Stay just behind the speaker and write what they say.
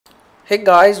Hey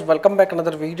guys, welcome back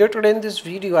another video. Today in this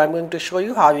video I'm going to show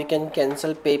you how you can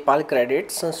cancel PayPal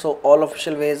credits. So all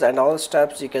official ways and all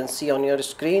steps you can see on your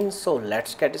screen. So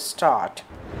let's get started.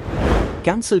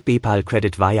 Cancel PayPal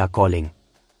credit via calling.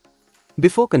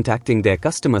 Before contacting their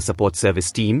customer support service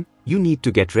team, you need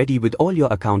to get ready with all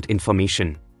your account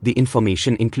information. The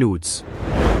information includes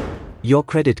your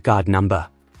credit card number,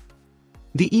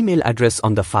 the email address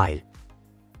on the file,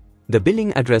 the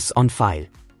billing address on file,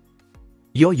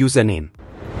 your username.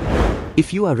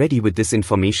 If you are ready with this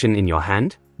information in your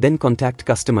hand, then contact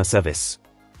customer service.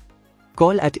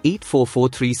 Call at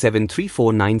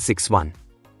 844-3734961.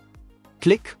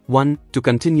 Click 1 to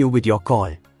continue with your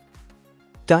call.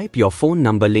 Type your phone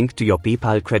number linked to your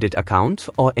PayPal credit account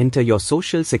or enter your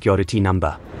social security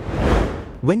number.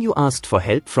 When you asked for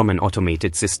help from an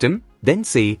automated system, then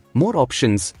say more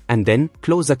options and then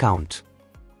close account.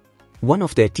 One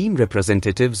of their team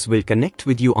representatives will connect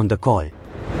with you on the call.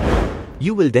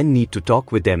 You will then need to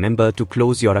talk with their member to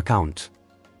close your account.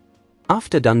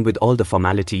 After done with all the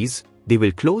formalities, they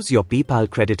will close your PayPal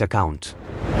credit account.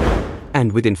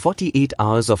 And within 48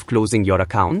 hours of closing your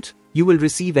account, you will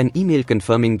receive an email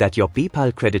confirming that your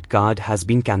PayPal credit card has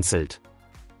been cancelled.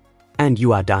 And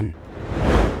you are done.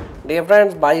 Dear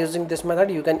friends, by using this method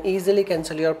you can easily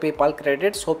cancel your PayPal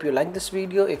credits. Hope you like this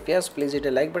video. If yes, please hit the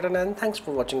like button and thanks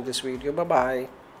for watching this video. Bye bye.